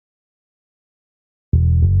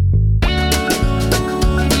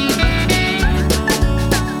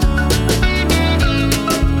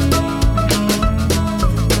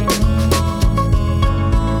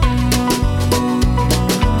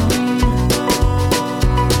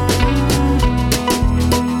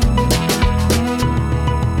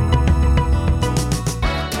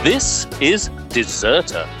This is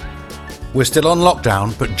Deserter. We're still on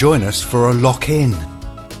lockdown, but join us for a lock-in.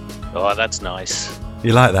 Oh, that's nice.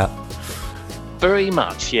 You like that? Very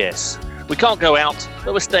much, yes. We can't go out,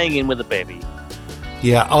 but we're staying in with the baby.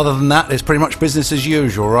 Yeah, other than that, it's pretty much business as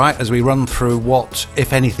usual, right? As we run through what,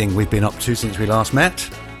 if anything, we've been up to since we last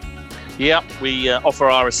met. Yeah, we offer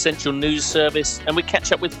our essential news service and we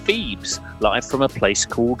catch up with Phoebes, live from a place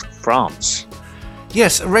called France.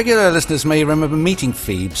 Yes, regular listeners may remember meeting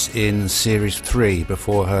Phoebes in Series 3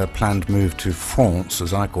 before her planned move to France,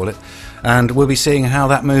 as I call it. And we'll be seeing how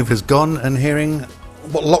that move has gone and hearing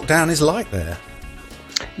what lockdown is like there.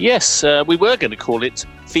 Yes, we were going to call it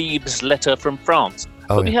Phoebes' Letter from France.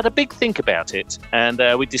 But we had a big think about it, and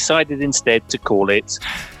we decided instead to call it...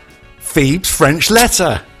 Phoebes' French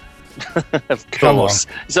Letter! Of course.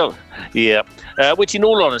 So, yeah. Which, in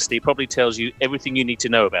all honesty, probably tells you everything you need to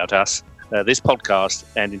know about us, this podcast,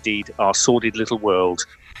 and indeed our sordid little world.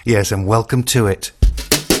 Yes, and welcome to it.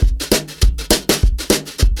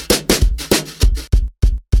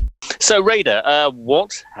 So, Raider,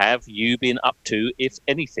 what have you been up to, if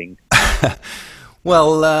anything?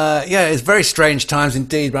 Well, yeah, it's very strange times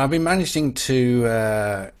indeed, but I've been managing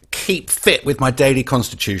to keep fit with my daily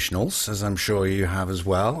constitutionals, as I'm sure you have as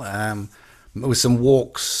well, with some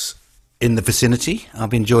walks in the vicinity. I've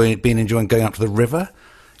been enjoying going up to the river.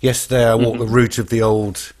 Yesterday I walked the route of the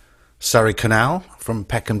old Surrey Canal from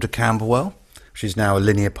Peckham to Camberwell, which is now a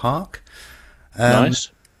linear park. Nice.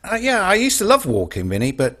 Yeah, I used to love walking,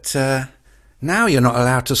 Vinny, but now you're not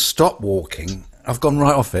allowed to stop walking. I've gone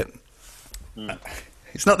right off it.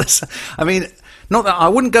 It's not this. I mean, not that I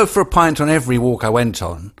wouldn't go for a pint on every walk I went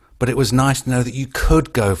on, but it was nice to know that you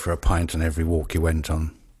could go for a pint on every walk you went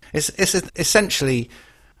on. It's essentially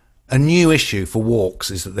a new issue for walks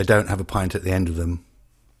is that they don't have a pint at the end of them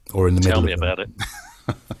or in the middle of them. Tell me about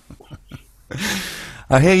it.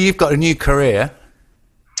 I hear you've got a new career.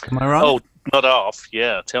 Am I right? Oh, not half.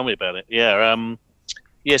 Yeah, tell me about it. Yeah.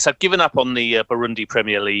 Yes, I've given up on the Burundi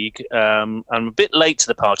Premier League. I'm a bit late to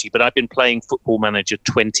the party, but I've been playing Football Manager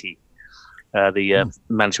 20, the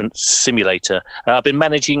management simulator. I've been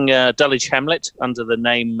managing Dulwich Hamlet under the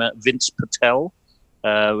name Vince Patel,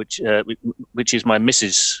 which is my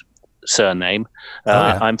Mrs. surname.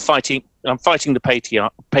 Yeah. I'm fighting the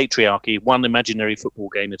patriarchy, one imaginary football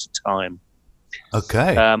game at a time.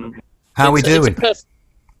 Okay. How are we doing?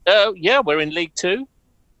 Yeah, we're in League Two.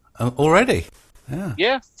 Already?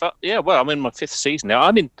 Yeah. Well, I'm in my fifth season now.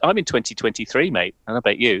 I'm in 2023, mate, and I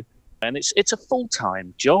bet you. And it's a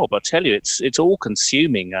full-time job. I tell you, it's all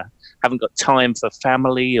consuming. I haven't got time for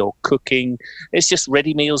family or cooking. It's just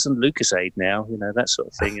ready meals and Lucozade now, that sort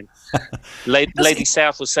of thing. And Lady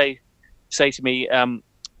South will say to me, "Are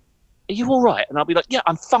you all right?" And I'll be like, "Yeah,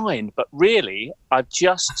 I'm fine." But really, I've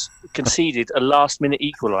just conceded a last-minute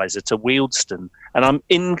equaliser to Wealdstone, and I'm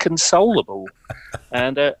inconsolable.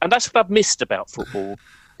 And that's what I've missed about football,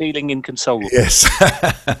 feeling inconsolable. Yes,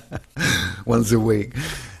 once a week.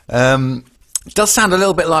 It does sound a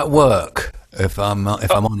little bit like work, if I'm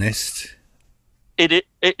honest. It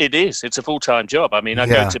is. It's a full-time job. I mean, I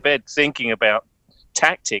go to bed thinking about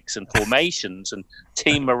tactics and formations and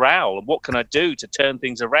team morale and what can I do to turn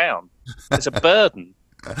things around. It's a burden.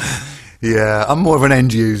 Yeah, I'm more of an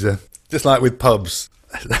end user, just like with pubs.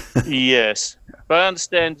 Yes, but I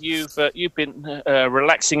understand you've been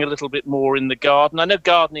relaxing a little bit more in the garden. I know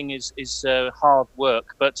gardening is hard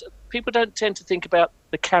work, but people don't tend to think about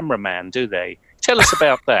the cameraman, do they? Tell us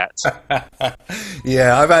about that.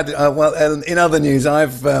 Yeah, I've had in other news,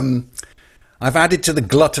 I've added to the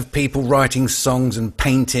glut of people writing songs and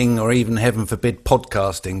painting, or even, heaven forbid,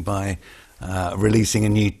 podcasting by releasing a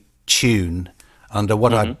new tune under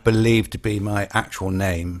what I believe to be my actual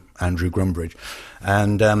name, Andrew Grumbridge.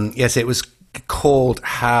 And yes, it was called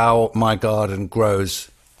How My Garden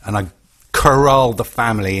Grows, and I corralled the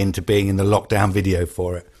family into being in the lockdown video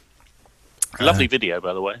for it. Lovely video,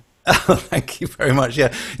 by the way. Oh, thank you very much.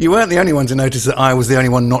 Yeah, you weren't the only one to notice that I was the only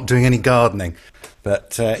one not doing any gardening.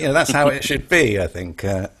 But, that's how it should be, I think.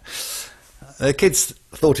 The kids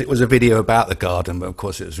thought it was a video about the garden, but of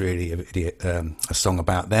course it was really a song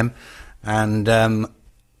about them. And,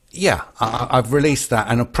 I've released that.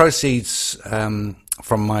 And the proceeds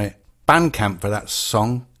from my Bandcamp for that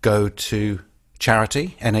song go to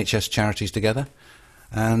charity, NHS Charities Together.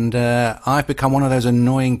 And I've become one of those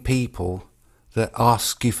annoying people that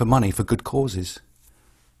ask you for money for good causes.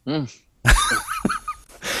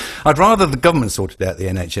 I'd rather the government sorted out the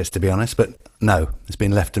NHS, to be honest, but no, it's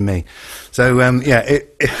been left to me. So,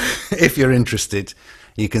 if you're interested,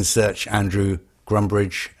 you can search Andrew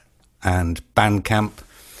Grumbridge and Bandcamp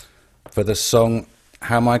for the song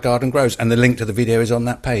How My Garden Grows, and the link to the video is on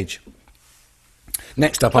that page.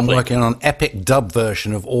 Next up, Lovely. I'm working on an epic dub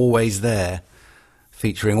version of Always There,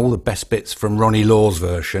 featuring all the best bits from Ronnie Law's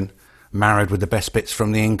version, married with the best bits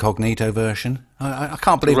from the Incognito version. I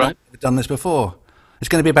can't believe I've done this before. It's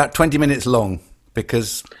going to be about 20 minutes long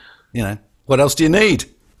because, what else do you need?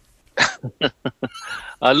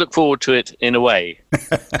 I look forward to it in a way.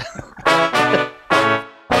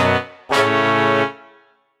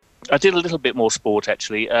 I did a little bit more sport,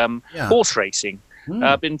 actually. Horse racing.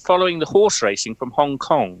 I've been following the horse racing from Hong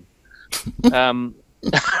Kong. Of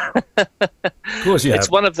course, yeah. It's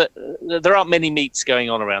one of there aren't many meets going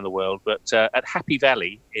on around the world, but at Happy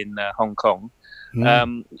Valley in Hong Kong,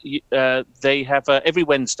 they have every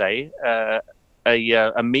Wednesday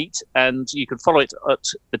a meet, and you can follow it at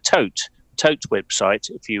the Tote website.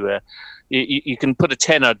 If you can put a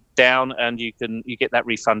tenner down, and you get that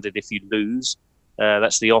refunded if you lose.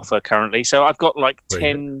 That's the offer currently. So I've got like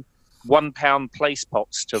 10 £1 place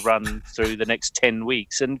pots to run through the next 10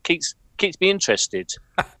 weeks, and keeps me interested.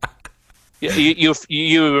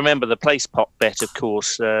 You remember the place pot bet, of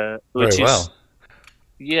course, which Very well.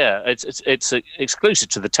 It's exclusive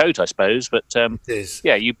to the Tote, I suppose, but It is.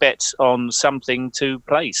 yeah, you bet on something to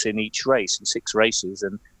place in each race, in 6 races,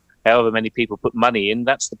 and however many people put money in,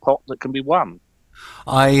 that's the pot that can be won.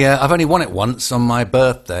 I've only won it once on my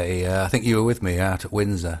birthday. I think you were with me out at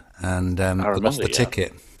Windsor, and I lost the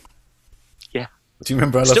ticket. Yeah. Do you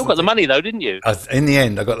remember? I Still got the money though, didn't you? In the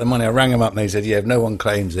end, I got the money. I rang them up, and they said, "Yeah, if no one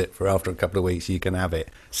claims it for after a couple of weeks, you can have it,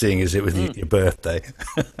 seeing as it was your birthday."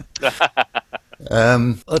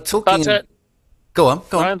 Go on.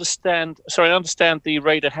 I understand the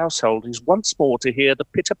Raider household is once more to hear the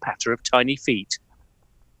pitter-patter of tiny feet.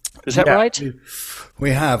 Is that right?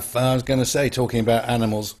 We have. I was going to say, talking about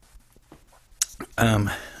animals,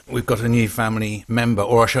 we've got a new family member,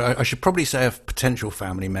 or I should probably say a potential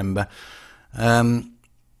family member. I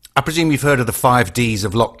presume you've heard of the 5 Ds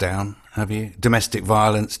of lockdown, have you? Domestic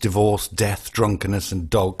violence, divorce, death, drunkenness, and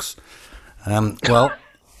dogs. Well,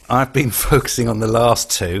 I've been focusing on the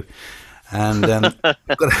last 2, and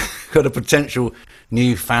got a potential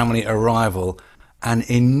new family arrival, an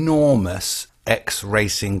enormous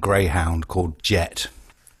ex-racing greyhound called Jet.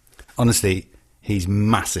 Honestly, he's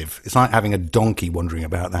massive. It's like having a donkey wandering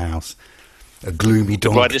about the house. A gloomy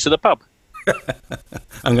donkey. Ride it to the pub.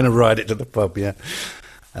 I'm going to ride it to the pub, yeah.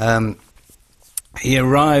 He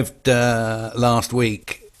arrived last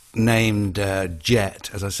week named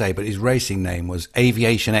Jet, as I say, but his racing name was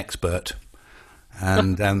Aviation Expert.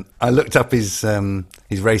 And I looked up his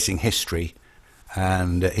racing history,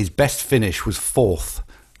 and his best finish was 4th.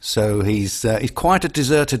 So he's quite a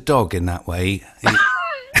deserted dog in that way.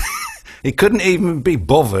 He couldn't even be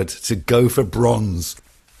bothered to go for bronze.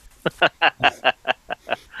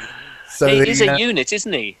 So he's a unit,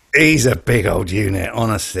 isn't he? He's a big old unit,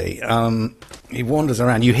 honestly. He wanders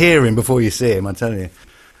around. You hear him before you see him, I tell you.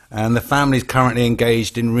 And the family's currently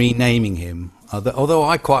engaged in renaming him. Although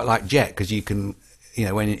I quite like Jet, because you can,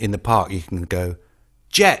 when in the park, you can go,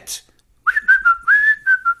 Jet!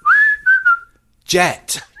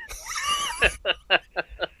 Jet!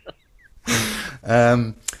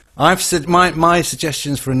 I've said my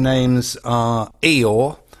suggestions for names are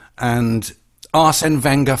Eeyore and Arsene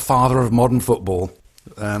Wenger, father of modern football.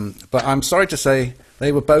 But I'm sorry to say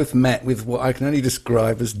they were both met with what I can only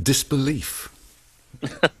describe as disbelief.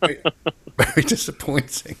 Very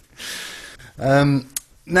disappointing.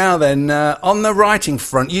 Now then, on the writing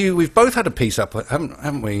front, we've both had a piece up,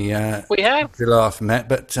 haven't we? We have. We last met,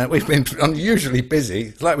 but we've been unusually busy.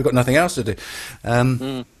 It's like we've got nothing else to do.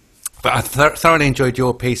 But I thoroughly enjoyed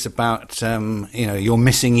your piece about, your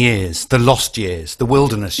missing years, the lost years, the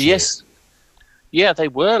wilderness years. Yes. Yeah, they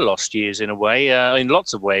were lost years in a way, in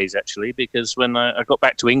lots of ways, actually, because when I got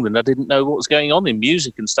back to England, I didn't know what was going on in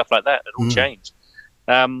music and stuff like that. It all changed.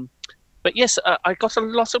 But yes, I got a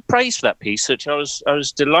lot of praise for that piece, which I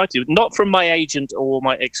was delighted with. Not from my agent or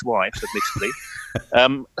my ex-wife, admittedly.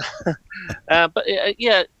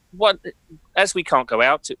 As we can't go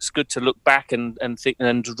out, it's good to look back and think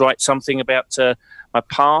and write something about my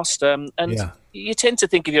past. You tend to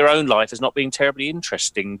think of your own life as not being terribly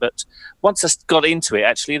interesting, but once I got into it,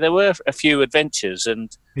 actually, there were a few adventures.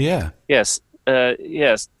 And yes,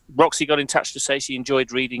 Roxy got in touch to say she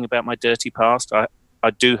enjoyed reading about my dirty past. I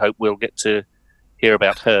do hope we'll get to hear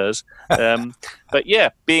about hers. But yeah,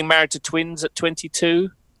 being married to twins at 22,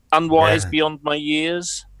 unwise beyond my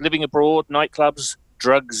years, living abroad, nightclubs,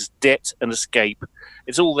 drugs, debt, and escape.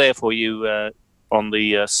 It's all there for you on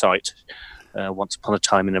the site, Once Upon a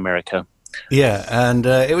Time in America. Yeah, and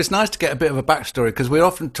it was nice to get a bit of a backstory because we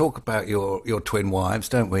often talk about your twin wives,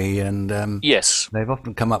 don't we? And Yes. they've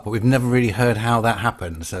often come up, but we've never really heard how that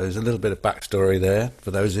happened. So there's a little bit of backstory there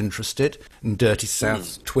for those interested in Dirty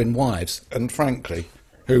South's twin wives. And frankly,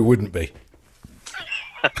 who wouldn't be?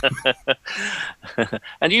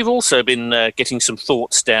 And you've also been getting some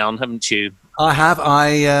thoughts down, haven't you? I have.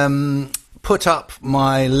 I put up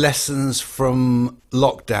my lessons from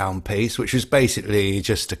lockdown piece, which was basically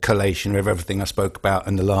just a collation of everything I spoke about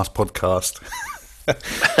in the last podcast.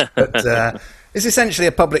 But it's essentially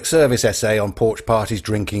a public service essay on porch parties,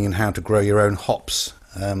 drinking, and how to grow your own hops.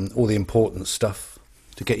 All the important stuff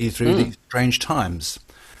to get you through these strange times.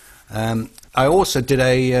 I also did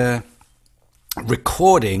a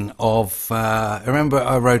recording of. I remember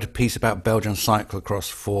I wrote a piece about Belgian cyclocross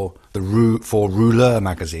for Rouleur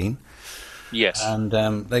magazine. Yes. And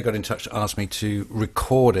they got in touch to ask me to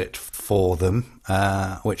record it for them,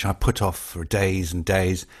 which I put off for days and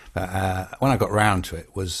days. When I got round to it,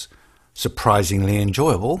 it was surprisingly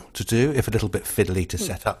enjoyable to do, if a little bit fiddly to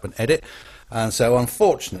set up and edit. And so,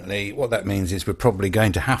 unfortunately, what that means is we're probably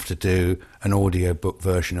going to have to do an audiobook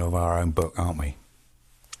version of our own book, aren't we?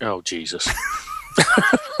 Oh, Jesus.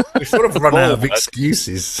 We've sort of run out of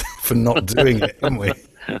excuses for not doing it, haven't we?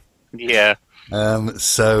 Yeah.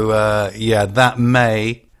 So that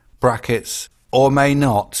may, brackets, or may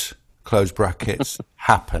not, close brackets,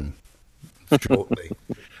 happen shortly.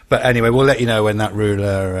 But anyway, we'll let you know when that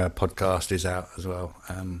Rouleur podcast is out as well.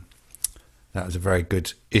 That was a very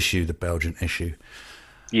good issue, the Belgian issue.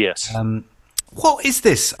 Yes. What is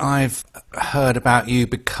this I've heard about you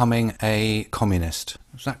becoming a communist?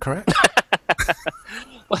 Is that correct?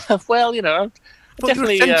 Well, you know,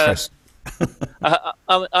 definitely.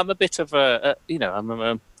 I'm a bit of I'm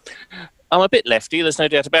a bit lefty. There's no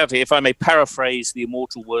doubt about it. If I may paraphrase the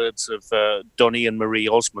immortal words of Donny and Marie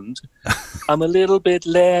Osmond, I'm a little bit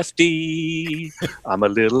lefty. I'm a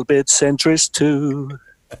little bit centrist too.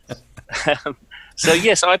 So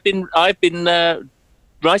yes, I've been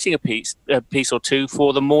writing a piece or two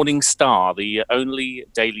for the Morning Star, the only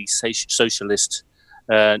daily socialist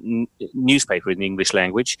newspaper in the English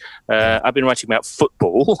language. I've been writing about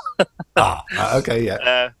football. Okay,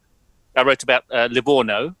 yeah. I wrote about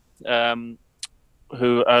Livorno,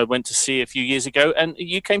 who I went to see a few years ago, and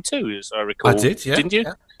you came too, as I recall. I did, yeah. Didn't you?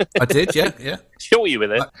 Yeah. I did, yeah. Sure you were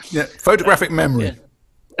there. Yeah, photographic memory. Yeah.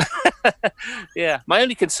 Yeah. My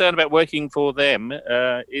only concern about working for them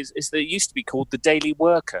is that it used to be called the Daily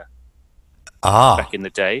Worker back in the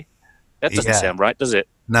day. That doesn't sound right, does it?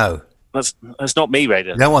 No. That's not me,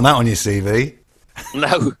 Raider. You don't want that on your CV.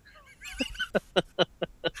 No.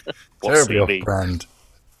 Terribly off-brand.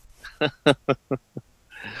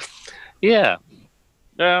 Yeah.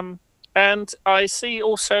 And I see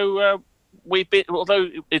also we've been, although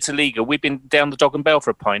it's illegal, we've been down the Dog and Bell for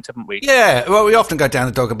a pint, haven't we? Yeah, well, we often go down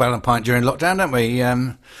the Dog and Bell and pint during lockdown, don't we?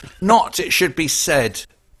 Not, it should be said,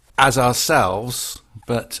 as ourselves,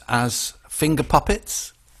 but as finger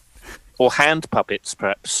puppets. Or hand puppets,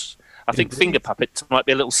 perhaps. I think finger puppets might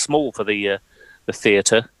be a little small for the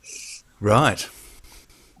theatre. Right.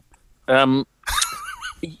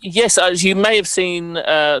 Yes, as you may have seen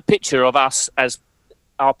a picture of us as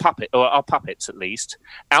our puppets at least,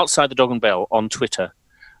 outside the Dog and Bell on Twitter.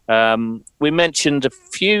 We mentioned a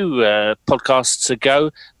few podcasts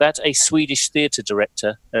ago that a Swedish theatre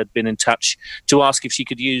director had been in touch to ask if she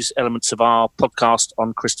could use elements of our podcast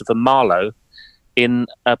on Christopher Marlowe in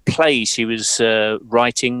a play she was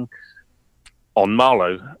writing on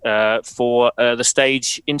Marlowe for the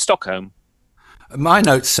stage in Stockholm. My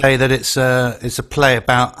notes say that it's a play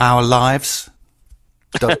about our lives,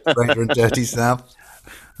 Raider and Dirty South.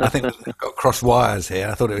 I think we've got cross wires here.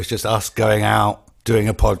 I thought it was just us going out, doing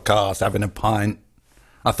a podcast, having a pint.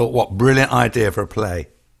 I thought, what brilliant idea for a play.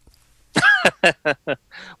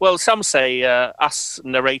 Well, some say us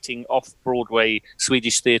narrating off-Broadway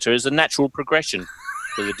Swedish theatre is a natural progression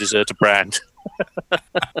for the Deserter brand.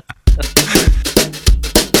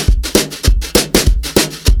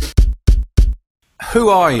 Who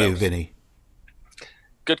are you, Vinny?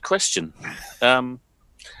 Good question.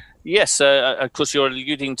 Yes, of course, you're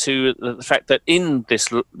alluding to the fact that in this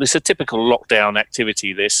a typical lockdown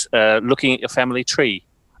activity, looking at your family tree.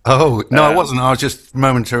 Oh, no, I wasn't. I was just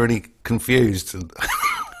momentarily confused and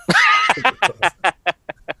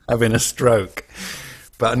having a stroke.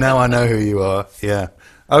 But now I know who you are, yeah.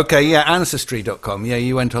 Okay, yeah, Ancestry.com. Yeah,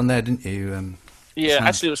 you went on there, didn't you?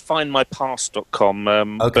 Actually, it was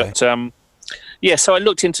findmypast.com. Okay. But, yeah, so I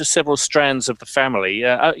looked into several strands of the family.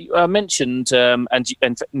 I mentioned, and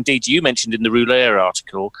indeed you mentioned in the Rouleur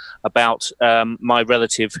article, about my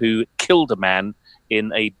relative who killed a man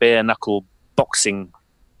in a bare knuckle boxing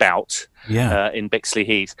bout in Bexley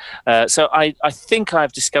Heath. So I think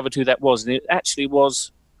I've discovered who that was, and it actually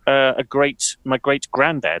was my great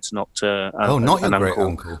granddad, not not your great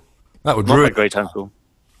uncle. That would not ruin my great uncle.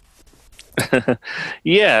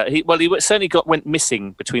 Yeah, he certainly went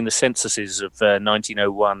missing between the censuses of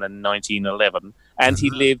 1901 and 1911, and he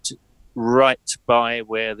lived right by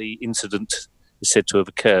where the incident is said to have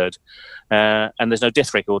occurred, and there's no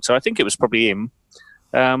death record, so I think it was probably him.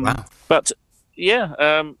 Wow. But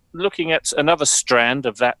yeah, looking at another strand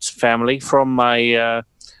of that family, from my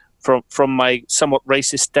from my somewhat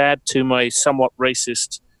racist dad to my somewhat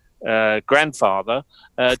racist grandfather,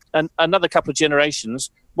 and another couple of generations.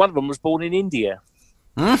 One of them was born in India.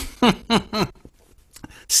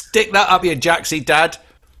 Stick that up your jacksie, Dad.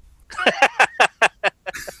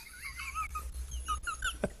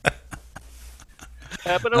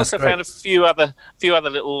 But also found a few other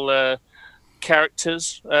little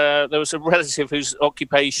characters. There was a relative who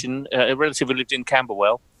lived in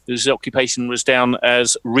Camberwell, whose occupation was down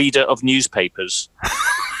as reader of newspapers.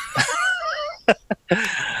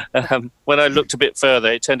 When I looked a bit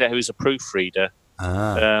further, it turned out he was a proofreader.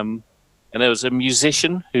 And there was a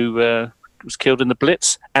musician who was killed in the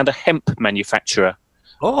Blitz, and a hemp manufacturer,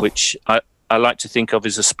 which I like to think of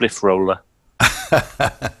as a spliff roller.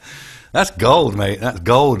 That's gold, mate. That's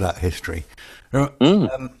gold, that history.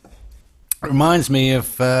 Reminds me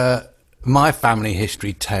of my family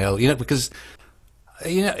history tale, because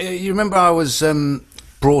you remember I was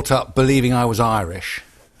brought up believing I was Irish,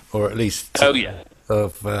 or at least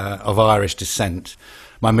of Irish descent.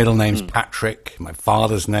 My middle name's Patrick. My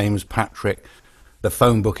father's name's Patrick. The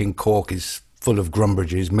phone book in Cork is full of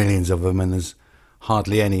Grumbridges, millions of them, and there's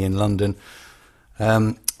hardly any in London.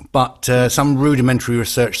 But some rudimentary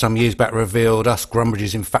research some years back revealed us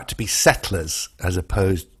Grumbridges, in fact, to be settlers as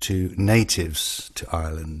opposed to natives to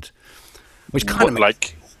Ireland. Which kind of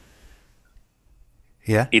like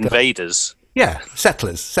invaders. Yeah,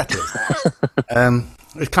 settlers.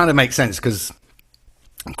 It kind of makes sense because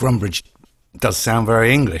Grumbridge does sound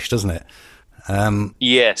very English, doesn't it?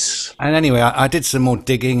 Yes. And anyway, I did some more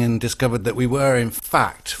digging and discovered that we were, in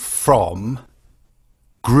fact, from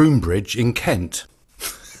Groombridge in Kent.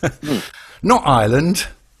 Not Ireland,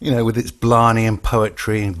 with its Blarney and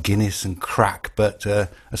poetry and Guinness and crack, but a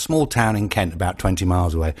small town in Kent about 20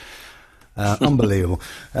 miles away. Unbelievable.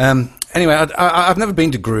 Anyway, I've never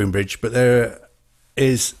been to Groombridge, but there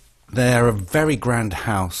a very grand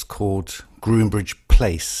house called Groombridge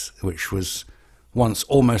Place, which was once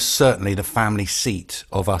almost certainly the family seat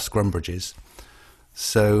of us Grumbridges.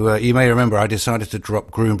 So you may remember I decided to drop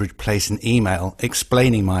Groombridge Place an email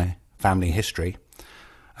explaining my family history,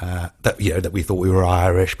 that we thought we were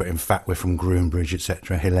Irish, but in fact we're from Groombridge,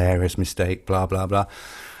 etc. Hilarious mistake, blah, blah, blah.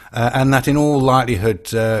 And that in all likelihood,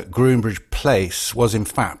 Groombridge Place was in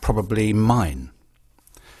fact probably mine.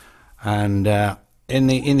 And in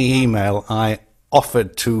the email, I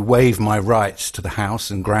offered to waive my rights to the house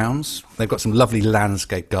and grounds. They've got some lovely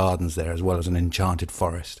landscape gardens there, as well as an enchanted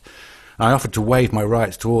forest. And I offered to waive my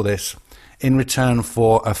rights to all this in return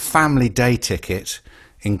for a family day ticket,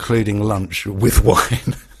 including lunch with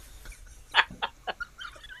wine.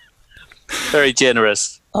 Very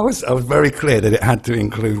generous. I was very clear that it had to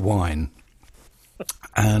include wine.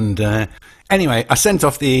 And anyway, I sent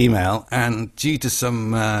off the email, and due to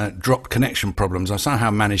some dropped connection problems, I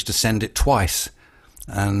somehow managed to send it twice.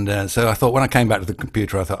 And so I thought, when I came back to the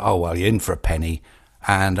computer, I thought, oh, well, you're in for a penny.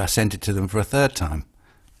 And I sent it to them for a third time.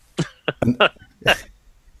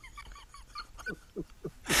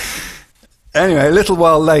 Anyway, a little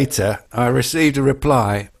while later, I received a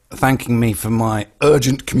reply thanking me for my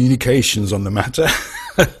urgent communications on the matter.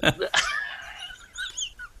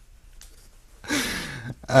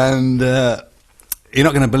 And you're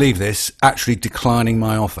not going to believe this, actually declining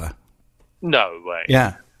my offer. No way.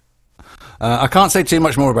 Yeah. I can't say too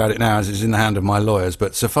much more about it now, as it's in the hand of my lawyers,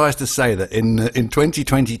 but suffice to say that in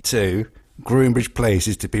 2022, Groombridge Place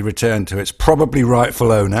is to be returned to its probably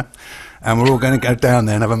rightful owner, and we're all going to go down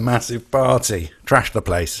there and have a massive party. Trash the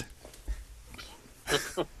place.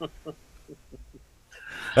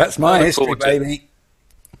 That's my history, baby.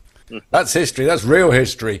 That's history. That's real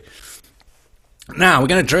history. Now, we're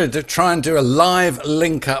going to try and do a live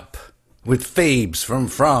link-up with Phoebes from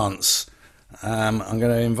France. I'm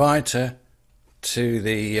going to invite her to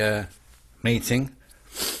the meeting.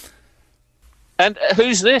 And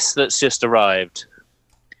who's this that's just arrived?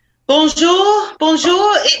 Bonjour,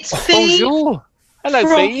 it's Phoebe. Bonjour. Hello,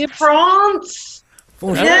 from Phoebe. France.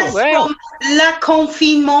 Bonjour. Yes, from La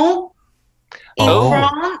Confinement in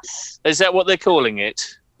France. Is that what they're calling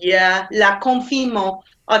it? Yeah, La Confinement.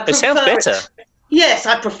 It sounds better. Yes,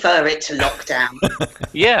 I prefer it to lockdown.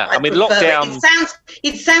 Yeah, I mean, prefer lockdown.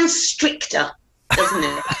 It sounds stricter, doesn't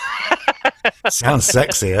it? Sounds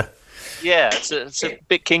sexier. Yeah, it's a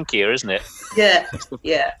bit kinkier, isn't it? Yeah,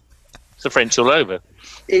 yeah. It's the French all over.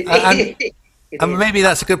 And maybe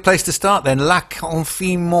that's a good place to start then. La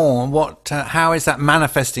confinement. How is that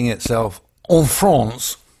manifesting itself en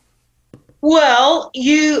France? Well,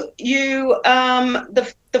 the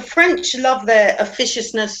French love their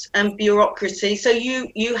officiousness and bureaucracy. So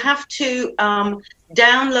you have to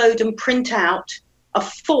download and print out a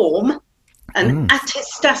form, an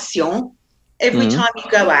attestation, every time you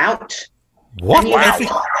go out. What?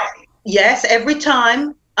 Yes, every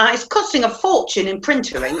time. It's costing a fortune in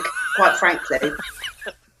printer ink, quite frankly.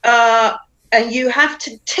 And you have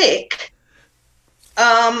to tick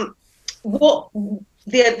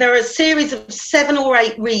there are a series of 7 or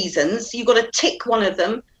 8 reasons. You've got to tick one of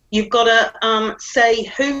them. You've got to say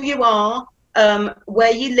who you are,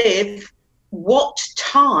 where you live, what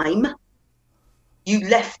time you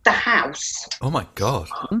left the house. Oh, my God.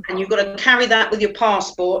 And you've got to carry that with your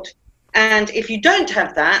passport. And if you don't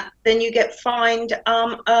have that, then you get fined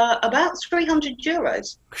about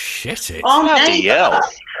 €300. Shit it.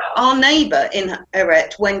 Our neighbour in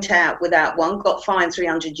Eret went out without one, got fined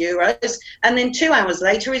 €300, and then 2 hours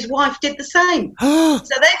later his wife did the same. So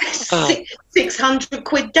they were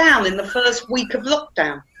 £600 down in the first week of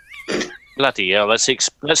lockdown. Bloody hell, that's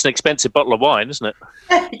an expensive bottle of wine, isn't it?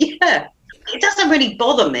 Yeah. It doesn't really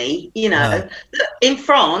bother me, you know. No. In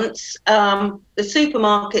France, the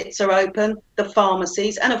supermarkets are open, the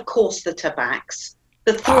pharmacies, and of course the tobacs.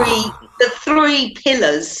 The three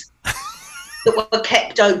pillars that were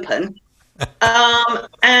kept open.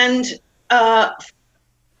 And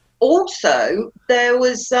also there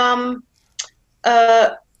was in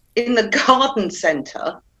the garden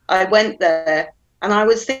centre, I went there and I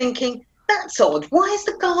was thinking, that's odd. Why is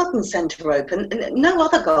the garden centre open? No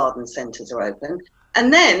other garden centres are open.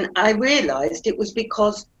 And then I realised it was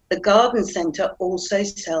because the garden centre also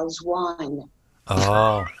sells wine.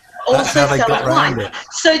 Oh, that's how they got around it.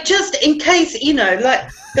 So just in case, you know, like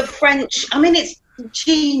the French, I mean, it's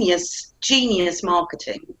genius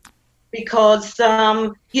marketing. Because,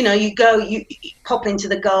 you know, you pop into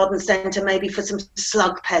the garden centre maybe for some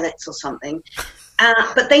slug pellets or something.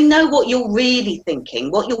 But they know what you're really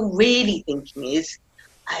thinking. What you're really thinking is,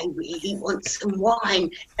 I really want some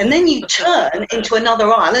wine. And then you turn into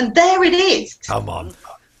another aisle, and there it is. Come on.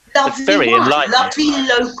 Lovely very wine, enlightening. lovely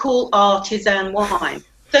local artisan wine.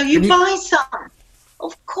 So you buy some.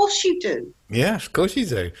 Of course you do. Yes, of course you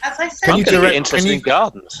do. As I said, I'm going to get interested in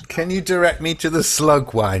gardens. Can you direct me to the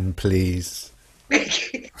slug wine, please?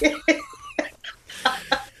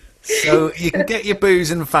 So you can get your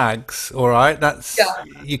booze and fags, all right?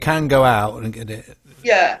 You can go out and get it.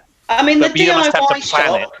 Yeah, I mean But the you must have DIY to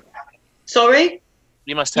plan shop. Sorry,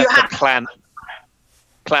 You must have to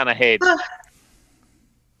plan ahead.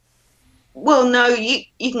 Well, no, you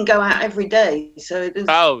can go out every day. So it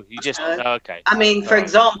doesn't, You just okay. I mean, for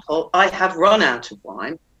example, I have run out of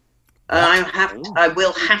wine. I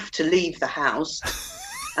will have to leave the house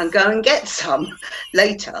and go and get some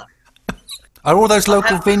later. Are all those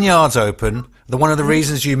local vineyards open? One of the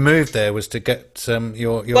reasons you moved there was to get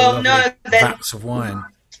your lovely vats of wine.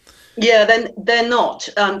 Yeah, then they're not.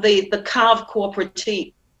 The Cave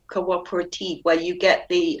Cooperative, where you get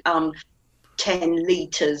the 10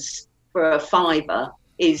 litres for a £5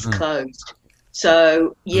 is closed.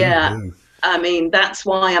 So, yeah, I mean, that's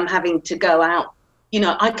why I'm having to go out. You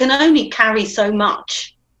know, I can only carry so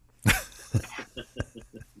much.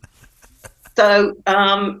 So,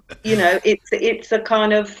 you know, it's a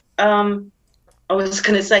kind of, I was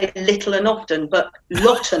going to say little and often, but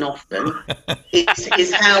lot and often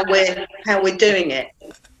is how we're doing it.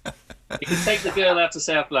 You can take the girl out to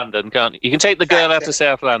South London, can't you? You can take the girl out to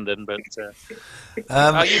South London, but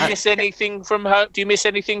you miss anything from home? Do you miss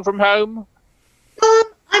anything from home?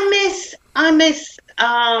 I miss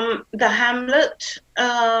the Hamlet,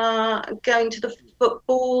 going to the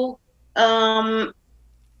football,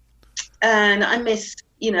 and I miss,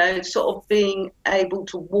 you know, sort of being able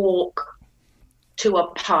to walk to a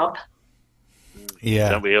pub. Yeah,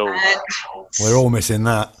 Don't we all? We're all missing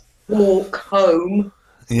that. Walk home.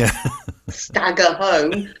 Yeah. Stagger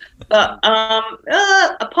home. But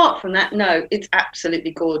apart from that, no, it's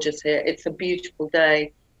absolutely gorgeous here. It's a beautiful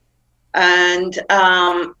day. And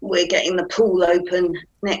we're getting the pool open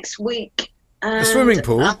next week. And, the swimming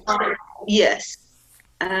pool? Yes.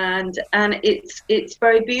 And it's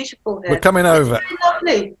very beautiful here. We're coming over. It's very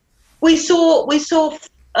lovely. We saw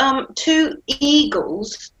 2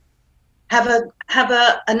 eagles have an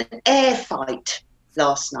air fight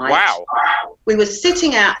last night. Wow. We were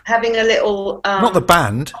sitting out having a little... Not the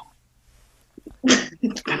band.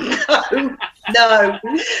 No.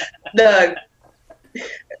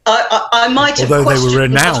 I might have Although they were questioned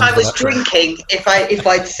renowned what I was for that. drinking if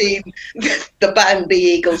I'd seen the band The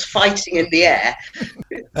Eagles fighting in the air.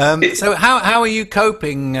 So how are you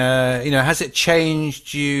coping? Has it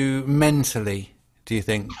changed you mentally, do you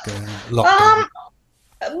think, lockdown?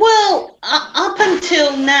 Well, up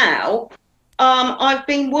until now, I've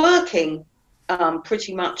been working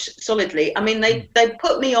pretty much solidly. I mean, they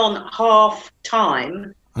put me on half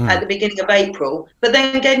time at the beginning of April, but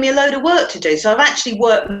then gave me a load of work to do. So I've actually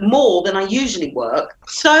worked more than I usually work.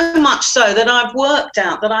 So much so that I've worked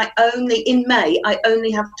out that in May, I only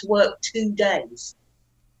have to work 2 days.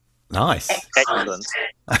 Nice. Excellent.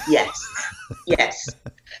 Yes.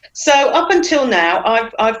 So up until now,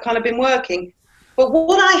 I've kind of been working. But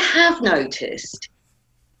what I have noticed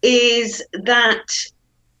is that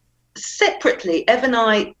separately, Ev and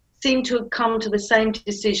I seem to have come to the same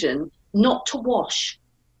decision not to wash.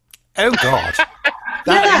 Oh, God.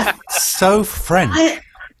 That is so French.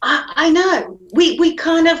 I know. We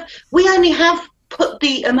only have put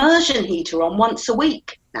the immersion heater on once a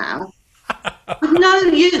week now. With no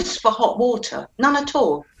use for hot water. None at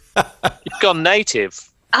all. You've gone native.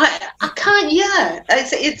 I can't, yeah.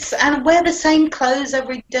 It's and wear the same clothes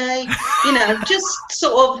every day. Just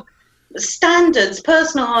sort of standards,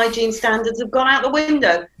 personal hygiene standards have gone out the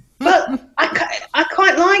window. But I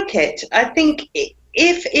quite like it. I think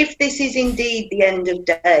if this is indeed the end of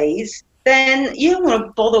days, then you don't want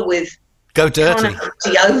to bother with Go dirty. kind of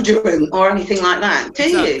deodorant or anything like that, do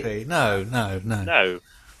you? Exactly. No. No.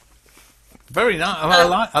 Very nice.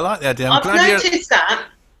 I like the idea. I've noticed that,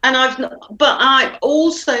 and I've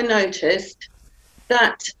also noticed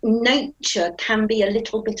that nature can be a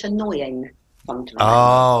little bit annoying sometimes.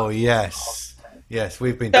 Oh, yes,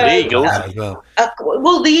 we've been So- doing Eagles. that as well.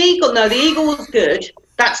 Well, the eagle was good.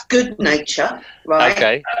 That's good nature, right?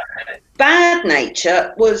 Okay. Bad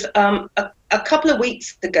nature was a couple of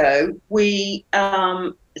weeks ago. We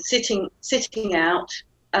sitting out,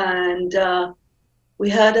 and we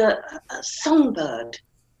heard a songbird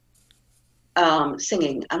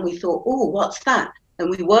singing, and we thought, "Oh, what's that?" And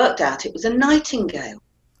we worked out it was a nightingale.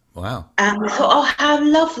 Wow. And we thought, oh, how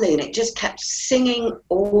lovely. And it just kept singing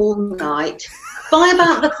all night. By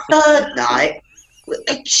about the third night,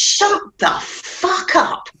 it shut the fuck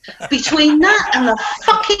up between that and the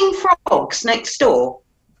fucking frogs next door.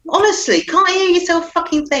 Honestly, can't hear yourself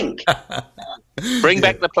fucking think. Bring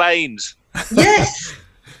back the planes. Yes.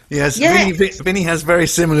 Yes, Yeah. Vinny has very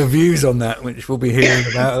similar views on that, which we'll be hearing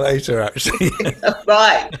about later, actually.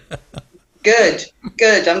 Right. Good.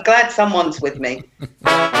 I'm glad someone's with me.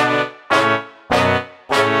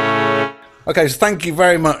 Okay, so thank you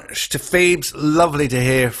very much to Phoebes. Lovely to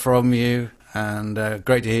hear from you, and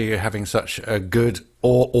great to hear you having such a good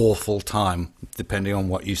or awful time, depending on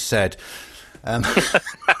what you said.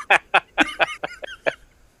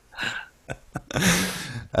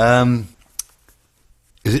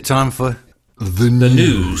 Is it time for the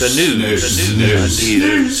news?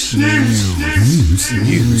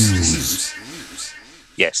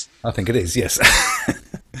 Yes. I think it is, yes.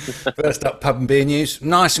 First up, pub and beer news.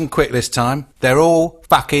 Nice and quick this time. They're all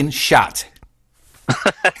fucking shut.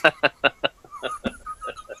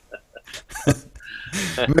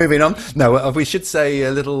 Moving on. No, we should say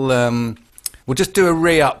a little... we'll just do a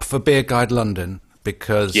re-up for Beer Guide London,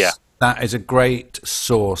 because that is a great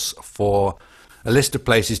source for a list of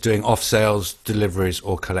places doing off-sales, deliveries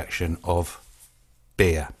or collection of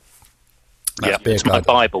beer. That's Beer It's my Guide.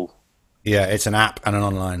 Bible. Yeah, it's an app and an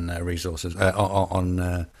online resource on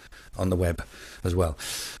the web as well.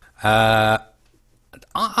 I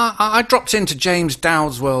dropped into James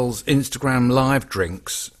Dowdeswell's Instagram live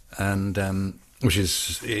drinks, and which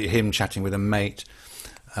is him chatting with a mate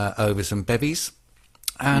over some bevies,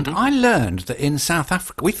 and I learned that in South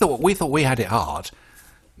Africa, we thought we had it hard,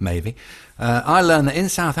 maybe. I learned that in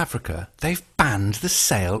South Africa they've banned the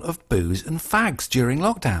sale of booze and fags during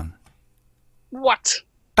lockdown. What?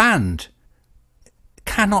 Banned.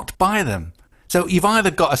 Cannot buy them. So you've either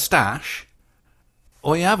got a stash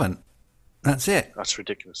or you haven't. That's it, That's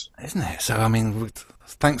ridiculous. isn't it? So, I mean,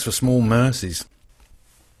 thanks for small mercies.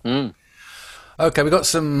 Mm. Okay, we've got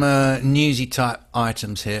some newsy type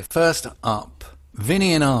items here. First up,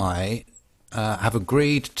 Vinny and I have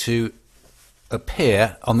agreed to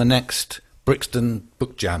appear on the next Brixton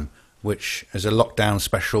Book Jam, which is a lockdown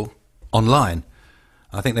special online.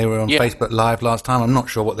 I think they were on Facebook Live last time. I'm not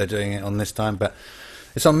sure what they're doing it on this time, but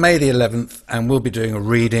it's on May the 11th, and we'll be doing a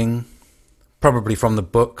reading, probably from the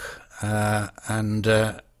book, and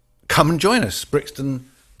come and join us, Brixton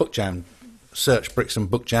Book Jam. Search Brixton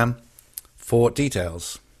Book Jam for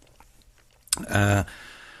details.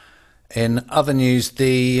 In other news,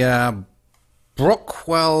 the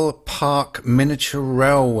Brockwell Park Miniature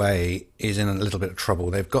Railway is in a little bit of trouble.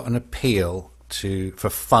 They've got an appeal for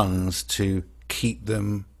funds to keep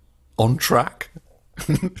them on track.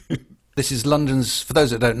 This is London's, for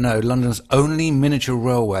those that don't know, London's only miniature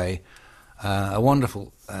railway. A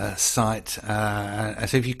wonderful site.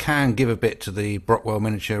 So if you can give a bit to the Brockwell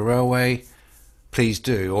Miniature Railway, please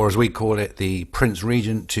do. Or as we call it, the Prince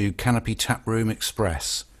Regent to Canopy Taproom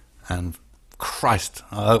Express. And Christ,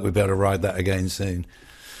 I hope we'll be able to ride that again soon.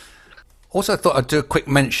 Also, I thought I'd do a quick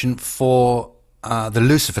mention for the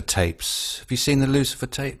Lucifer tapes. Have you seen the Lucifer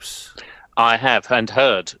tapes? I have, and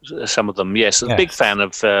heard some of them, yes. I'm a big fan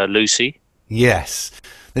of Lucy. Yes.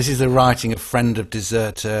 This is the writing of friend of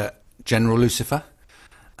deserter General Lucifer,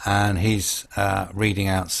 and he's reading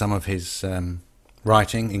out some of his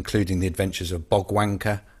writing, including the adventures of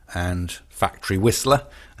Bogwanker and Factory Whistler.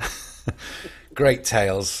 Great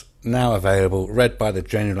tales, now available, read by the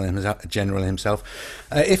General himself.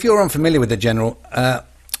 If you're unfamiliar with the General,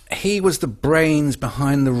 he was the brains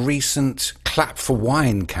behind the recent Clap for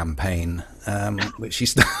Wine campaign, which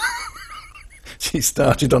she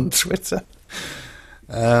started on Twitter.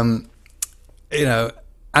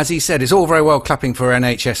 As he said, it's all very well clapping for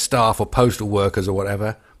NHS staff or postal workers or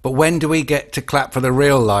whatever, but when do we get to clap for the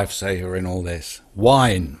real lifesaver in all this?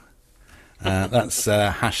 Wine. That's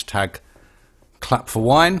hashtag Clap for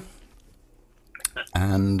Wine,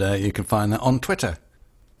 and you can find that on Twitter.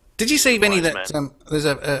 Did you see, Vinny, that there's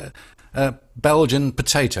a Belgian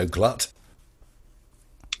potato glut?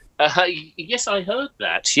 Yes, I heard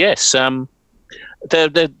that. Yes,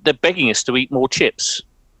 they're begging us to eat more chips.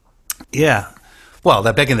 Yeah, well,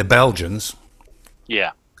 they're begging the Belgians.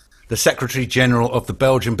 Yeah. The Secretary General of the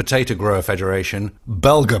Belgian Potato Grower Federation,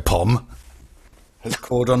 Belgapom, has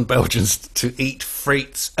called on Belgians to eat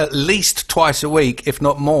frites at least twice a week, if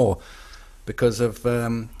not more, because of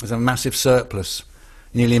there's a massive surplus,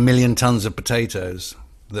 nearly 1 million tons of potatoes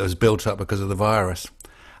that was built up because of the virus.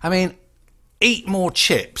 I mean, eat more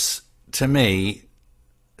chips, to me,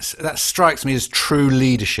 that strikes me as true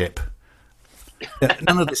leadership.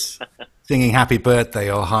 None of this singing happy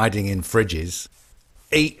birthday or hiding in fridges.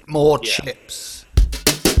 Eat more chips.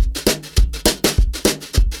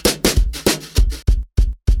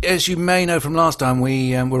 As you may know from last time,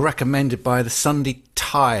 we were recommended by the Sunday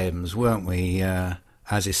Times, weren't we,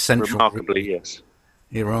 as essential... Remarkably, yes.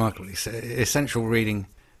 Remarkably. Essential reading,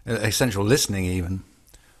 essential listening even,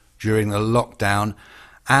 during the lockdown.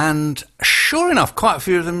 And sure enough, quite a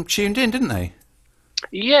few of them tuned in, didn't they?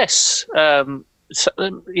 Yes.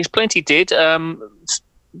 Yes, plenty did.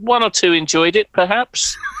 One or two enjoyed it,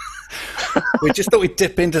 perhaps. We just thought we'd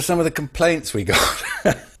dip into some of the complaints we got.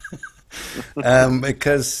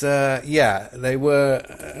 Because, they were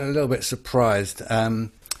a little bit surprised.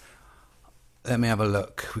 Let me have a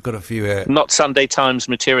look. We've got a few here. Not Sunday Times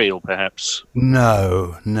material, perhaps.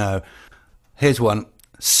 No. Here's one.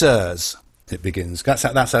 Sirs, it begins. That's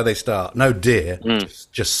how they start. No dear,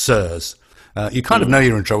 just sirs. You kind of know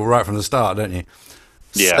you're in trouble right from the start, don't you?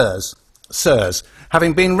 Yeah. Sirs,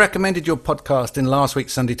 having been recommended your podcast in last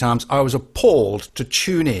week's Sunday Times, I was appalled to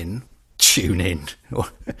tune in.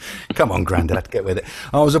 Come on, Grandad, get with it.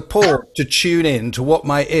 I was appalled to tune in to what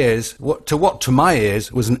to my ears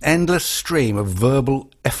was an endless stream of verbal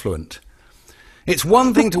effluent. It's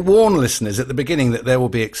one thing to warn listeners at the beginning that there will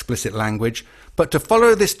be explicit language, but to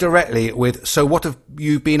follow this directly with, so what have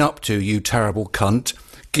you been up to, you terrible cunt,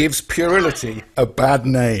 gives puerility a bad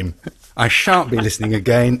name. I shan't be listening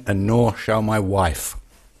again, and nor shall my wife.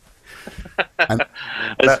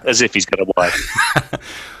 As if he's got a wife.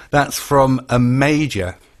 That's from a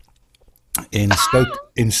major in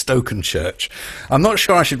Stokenchurch. I'm not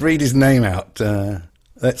sure I should read his name out.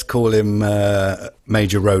 Let's call him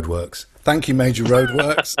Major Roadworks. Thank you, Major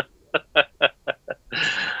Roadworks.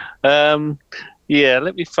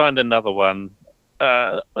 Let me find another one.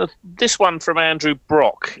 This one from Andrew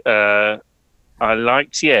Brock. I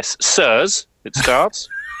liked, yes. Sirs, it starts.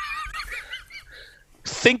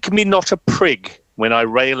 Think me not a prig when I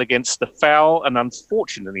rail against the foul and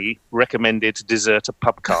unfortunately recommended deserter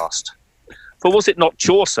pubcast. For was it not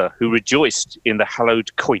Chaucer who rejoiced in the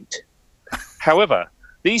hallowed quaint? However,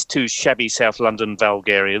 these two shabby South London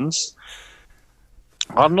vulgarians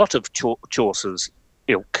are not of Chaucer's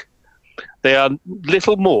ilk. They are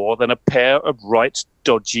little more than a pair of right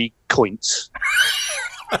dodgy quaints.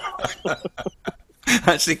 I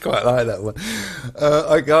actually quite like that one.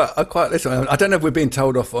 I quite listen. I don't know if we're being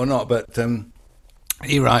told off or not, but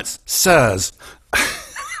he writes, Sirs,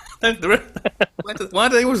 Why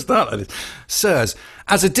do they always start like this? Sirs,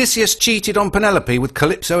 as Odysseus cheated on Penelope with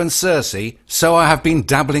Calypso and Circe, so I have been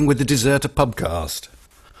dabbling with the Deserter pubcast.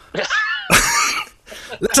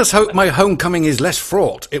 Let us hope my homecoming is less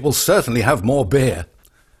fraught. It will certainly have more beer.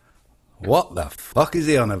 What the fuck is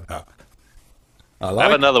he on about?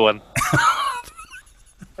 Have another one.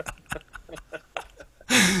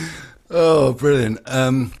 Oh, brilliant.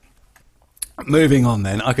 Moving on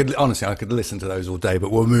then. I could listen to those all day,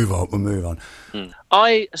 but we'll move on.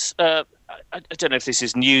 I don't know if this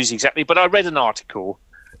is news exactly, but I read an article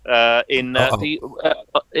in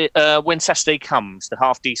When Saturday Comes, the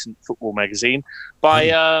half-decent football magazine,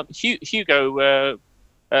 by Hugo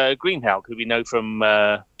Greenhalgh, who we know from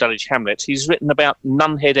Dulwich Hamlet. He's written about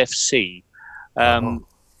Nunhead FC,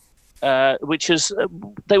 which is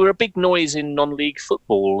they were a big noise in non-league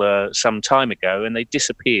football some time ago, and they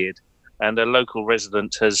disappeared. And a local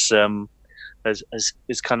resident is kind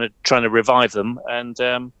of trying to revive them, and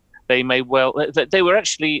they may well. They were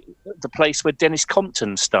actually the place where Dennis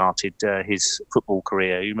Compton started his football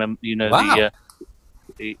career. You remember? You know? Wow.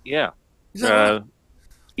 Yeah. Is that right?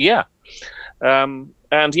 Yeah.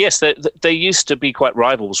 And yes, they used to be quite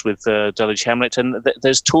rivals with Dulwich Hamlet, and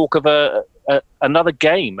there's talk of another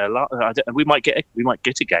game. We might get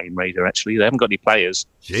a game, Raider. Actually, they haven't got any players.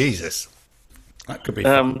 Jesus, that could be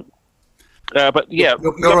fun. But yeah,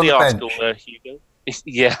 you're got on the the article, Hugo.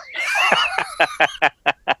 Yeah.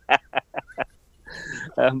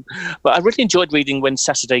 But I really enjoyed reading When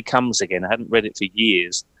Saturday Comes again. I hadn't read it for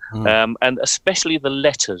years, and especially the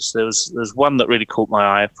letters. There's one that really caught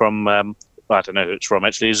my eye from. I don't know who it's from.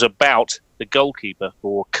 Actually, it's about the goalkeeper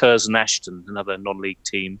for Curzon Ashton, another non-league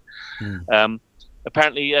team.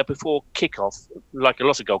 Apparently, before kick-off, like a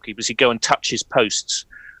lot of goalkeepers, he'd go and touch his posts.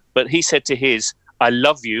 But he said to his, "I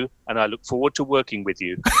love you, and I look forward to working with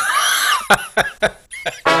you."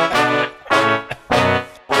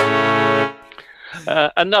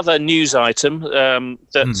 Another news item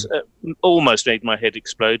that almost made my head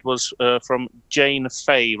explode was from Jane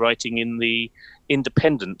Fay, writing in the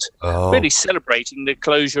Independent, really celebrating the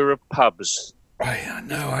closure of pubs. I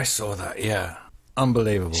know, I saw that, yeah.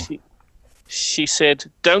 Unbelievable. She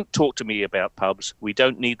said, "Don't talk to me about pubs. We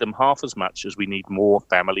don't need them half as much as we need more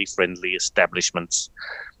family-friendly establishments.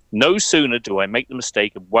 No sooner do I make the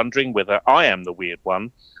mistake of wondering whether I am the weird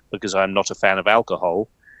one, because I'm not a fan of alcohol.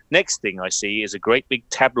 Next thing I see is a great big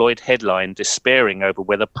tabloid headline despairing over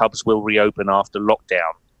whether pubs will reopen after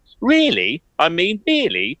lockdown. Really? I mean,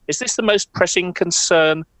 really? Is this the most pressing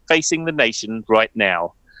concern facing the nation right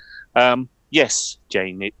now?" Yes,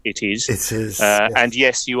 Jane, it is. It is. Yes. And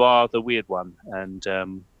yes, you are the weird one, and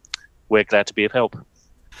we're glad to be of help.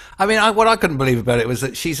 I mean, what I couldn't believe about it was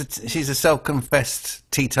that she's a self-confessed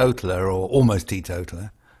teetotaler, or almost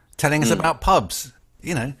teetotaler, telling us about pubs.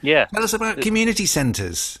 You know, tell us about community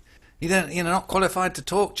centres. You're not qualified to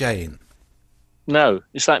talk, Jane. No,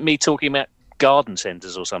 it's like me talking about garden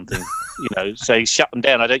centres or something. Say shut them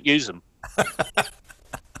down. I don't use them.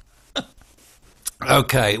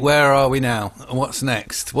 Okay, where are we now? What's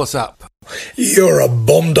next? What's up? You're a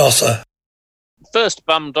bum-dosser. First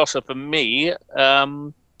bum-dosser for me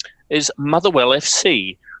is Motherwell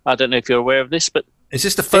FC. I don't know if you're aware of this, but... Is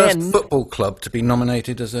this the first football club to be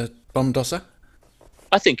nominated as a bum-dosser?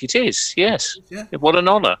 I think it is, yes. Yeah. What an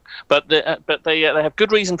honour. But they have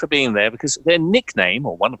good reason for being there, because their nickname,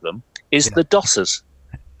 or one of them, is the Dossers.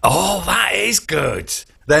 Oh, that is good.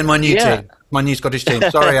 Then my new team. My new Scottish team.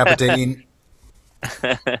 Sorry, Aberdeen.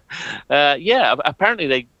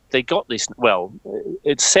 Apparently they got this. Well,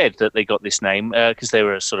 it's said that they got this name because they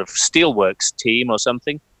were a sort of steelworks team or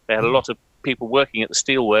something. They had a lot of people working at the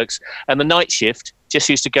steelworks, and the night shift just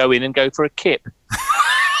used to go in and go for a kip.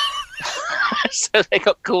 So they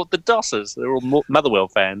got called the Dossers. They're all Motherwell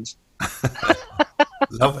fans.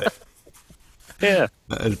 Love it. Yeah,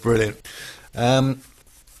 that is brilliant.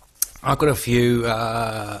 I've got a few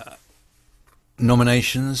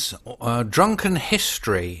nominations. Drunken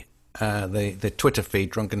History, the Twitter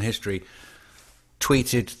feed, Drunken History,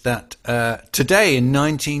 tweeted that today in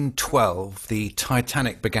 1912 the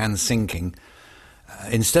Titanic began sinking.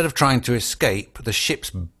 Instead of trying to escape, the ship's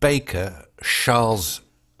baker, Charles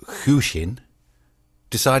Hushin,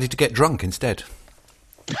 decided to get drunk instead.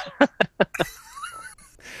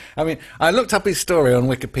 I mean, I looked up his story on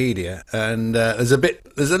Wikipedia, and there's a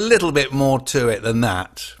little bit more to it than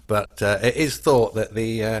that. But it is thought that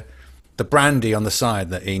the brandy on the side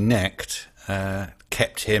that he necked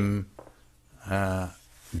kept him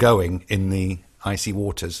going in the icy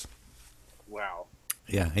waters. Wow.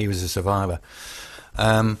 Yeah, he was a survivor.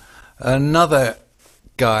 Another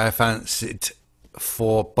guy I fancied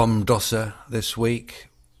for Bum Dosser this week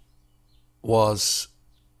was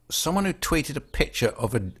someone who tweeted a picture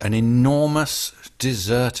of an enormous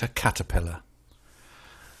deserter caterpillar.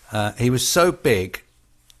 He was so big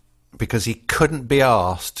because he couldn't be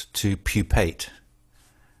asked to pupate.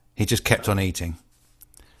 He just kept on eating.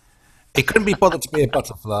 He couldn't be bothered to be a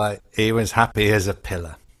butterfly. He was happy as a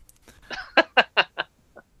pillar.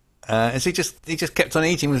 As he just kept on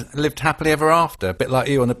eating, lived happily ever after, a bit like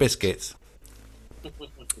you on the biscuits.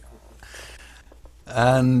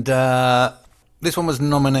 And this one was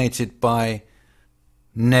nominated by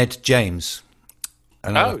Ned James,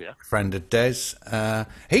 another friend of Des.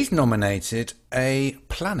 He's nominated a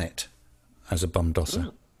planet as a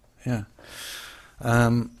bumdosser. Yeah.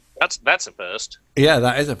 That's a first. Yeah,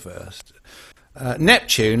 that is a first.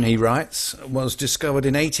 Neptune, he writes, was discovered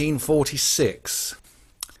in 1846.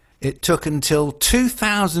 It took until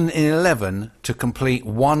 2011 to complete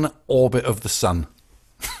one orbit of the sun.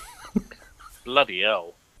 Bloody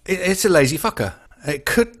hell. It's a lazy fucker. It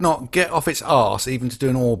could not get off its arse even to do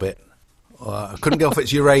an orbit. Couldn't get off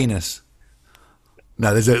its Uranus.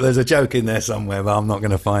 No, there's a joke in there somewhere, but I'm not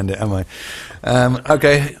going to find it, am I?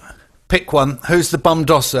 Okay, pick one. Who's the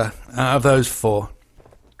bumdosser out of those four?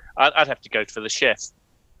 I'd have to go for the chef.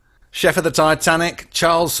 Chef of the Titanic,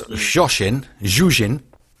 Charles Zhuzhin.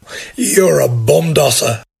 You're a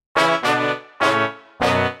bumdosser.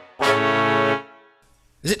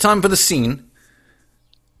 Is it time for the scene?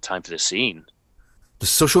 Time for the scene. The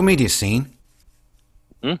social media scene?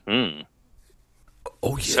 Mm-hmm.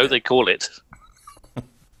 Oh, yeah. So they call it.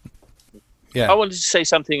 Yeah. I wanted to say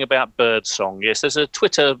something about birdsong. Yes, there's a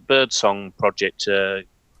Twitter birdsong project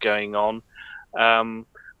going on.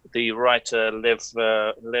 The writer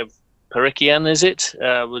Lev Perikian, is it,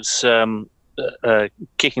 was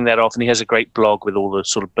kicking that off, and he has a great blog with all the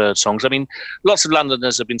sort of bird songs. I mean, lots of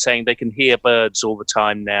Londoners have been saying they can hear birds all the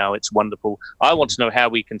time now. It's wonderful. I want to know how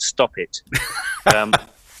we can stop it.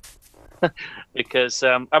 Because,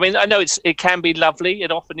 I mean, I know it can be lovely.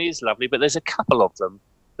 It often is lovely, but there's a couple of them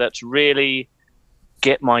that really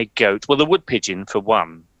get my goat. Well, the wood pigeon, for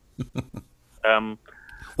one.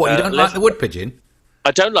 What, you don't like the wood pigeon?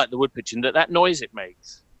 I don't like the wood pigeon, that noise it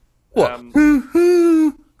makes. What?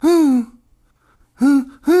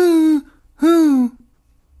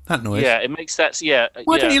 That noise. Yeah, it makes that. Yeah.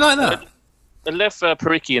 Why don't you like that? Lev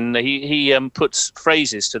Perikian, he puts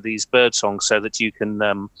phrases to these bird songs so that you can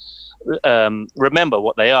remember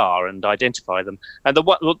what they are and identify them. And the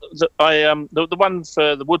one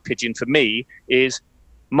for the wood pigeon for me is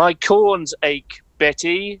 "My corns ache,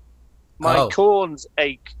 Betty. My corns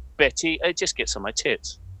ache, Betty." It just gets on my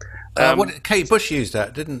tits. Kate Bush used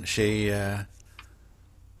that, didn't she?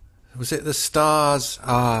 Was it "The stars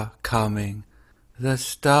are coming, the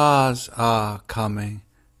stars are coming"?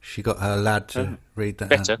 She got her lad to read that.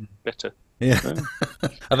 Better. Yeah.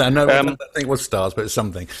 I don't know. I think it was stars, but it's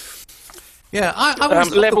something. Yeah, I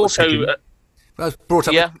Lev also. I was brought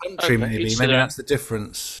up in the country, okay, maybe that's the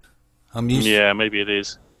difference. I'm used. Yeah, maybe it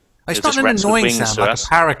is. It's not an annoying sound like a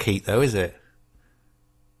parakeet, though, is it?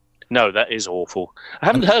 No, that is awful. I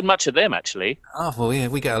haven't heard much of them, actually. Oh, well, yeah,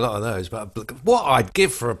 we get a lot of those. But what I'd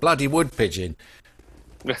give for a bloody wood pigeon.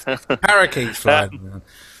 Parakeets flying around.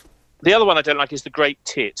 The other one I don't like is the Great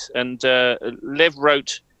Tit. And Lev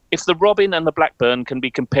wrote, "If the robin and the blackbird can be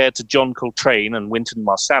compared to John Coltrane and Wynton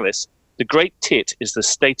Marsalis, the Great Tit is the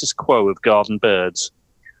status quo of garden birds.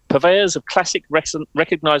 Purveyors of classic,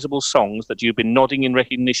 recognisable songs that you've been nodding in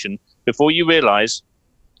recognition before you realise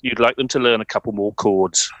you'd like them to learn a couple more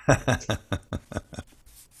chords." So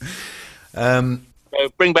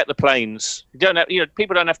bring back the planes. You don't have,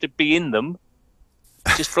 people don't have to be in them.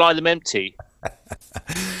 Just fly them empty.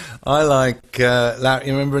 I like Larry.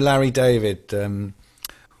 You remember Larry David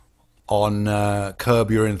on Curb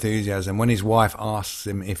Your Enthusiasm? When his wife asks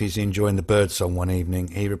him if he's enjoying the birdsong one evening,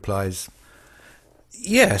 he replies,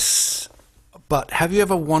 "Yes, but have you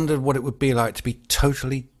ever wondered what it would be like to be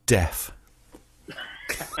totally deaf?"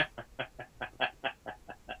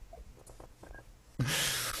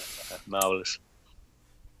 Marvellous.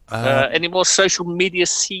 Any more social media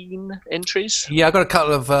scene entries? Yeah, I've got a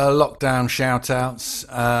couple of lockdown shout-outs.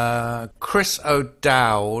 Chris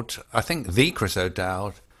O'Dowd, I think the Chris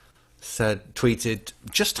O'Dowd, tweeted,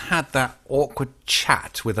 "Just had that awkward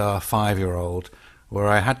chat with our 5-year-old where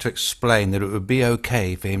I had to explain that it would be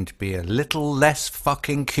okay for him to be a little less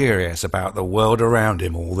fucking curious about the world around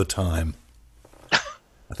him all the time."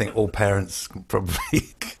 I think all parents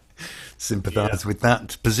probably sympathise with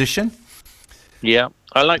that position. Yeah,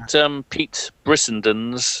 I liked Pete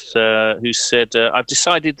Brissendens, who said, "I've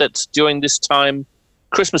decided that during this time,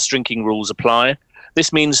 Christmas drinking rules apply.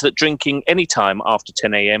 This means that drinking any time after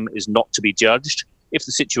 10 a.m. is not to be judged. If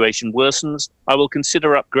the situation worsens, I will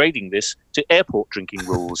consider upgrading this to airport drinking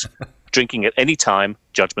rules. Drinking at any time,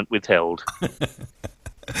 judgment withheld.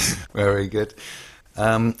 Very good.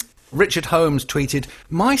 Richard Holmes tweeted,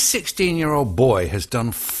 "My 16-year-old boy has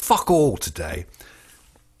done fuck all today.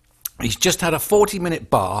 He's just had a 40-minute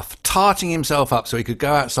bath, tarting himself up so he could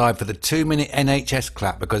go outside for the 2-minute NHS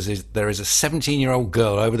clap because there is a 17-year-old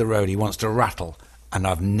girl over the road he wants to rattle, and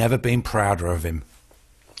I've never been prouder of him."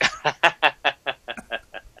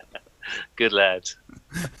 Good lad.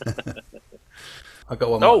 I got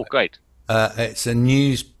one. Oh, great. It's a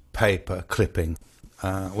newspaper clipping,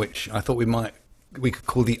 which I thought we could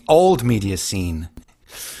call the old media scene.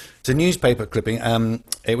 It's a newspaper clipping.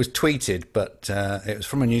 It was tweeted, but it was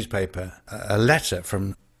from a newspaper, a letter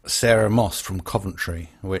from Sarah Moss from Coventry,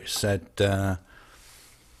 which said,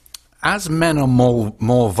 "As men are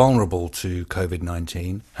more vulnerable to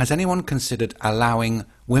COVID-19, has anyone considered allowing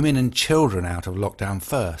women and children out of lockdown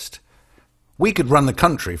first? We could run the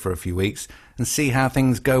country for a few weeks and see how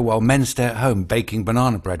things go while men stay at home baking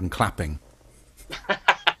banana bread and clapping."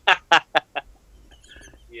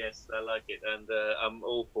 Yes, I like it, and I'm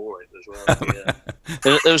all for it as well. Yeah.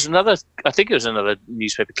 There was another, I think it was another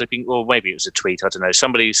newspaper clipping, or maybe it was a tweet, I don't know,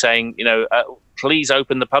 somebody saying, please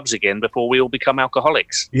open the pubs again before we all become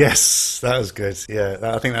alcoholics. Yes, that was good. Yeah,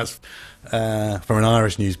 I think that's from an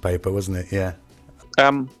Irish newspaper, wasn't it? Yeah.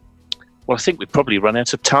 Well, I think we've probably run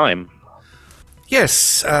out of time.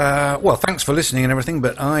 Yes, well, thanks for listening and everything,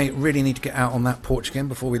 but I really need to get out on that porch again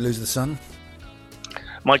before we lose the sun.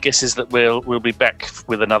 My guess is that we'll be back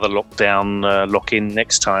with another lockdown lock-in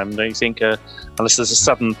next time, don't you think? Unless there's a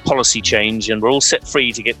sudden policy change and we're all set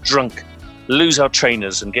free to get drunk, lose our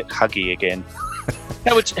trainers and get huggy again.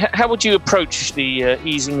 How would you approach the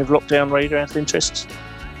easing of lockdown, Raider, out of interest?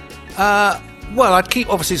 Well, I'd keep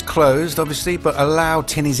offices closed, obviously, but allow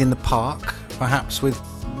tinnies in the park, perhaps with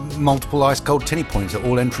multiple ice-cold tinny points at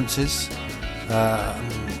all entrances.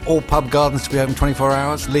 All pub gardens to be open 24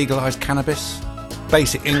 hours, legalise cannabis.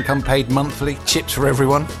 Basic income paid monthly, chips for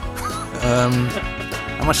everyone.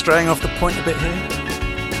 Am I straying off the point a bit here?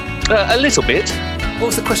 A little bit. What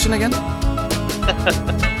was the question again?